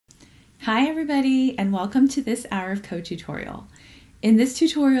Hi everybody, and welcome to this Hour of Code tutorial. In this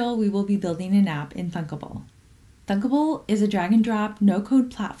tutorial, we will be building an app in Thunkable. Thunkable is a drag and drop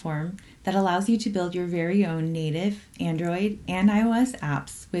no-code platform that allows you to build your very own native Android and iOS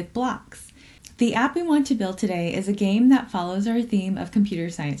apps with blocks. The app we want to build today is a game that follows our theme of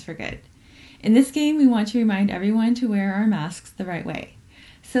computer science for good. In this game, we want to remind everyone to wear our masks the right way.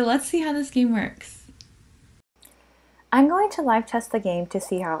 So let's see how this game works. I'm going to live test the game to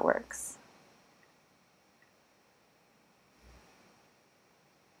see how it works.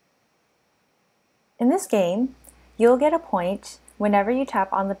 In this game, you'll get a point whenever you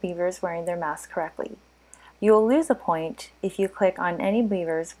tap on the beavers wearing their mask correctly. You will lose a point if you click on any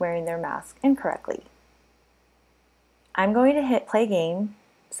beavers wearing their mask incorrectly. I'm going to hit play game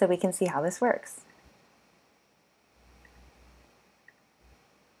so we can see how this works.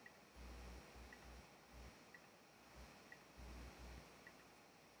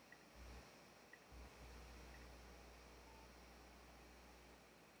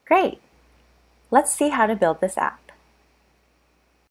 Great! Let's see how to build this app.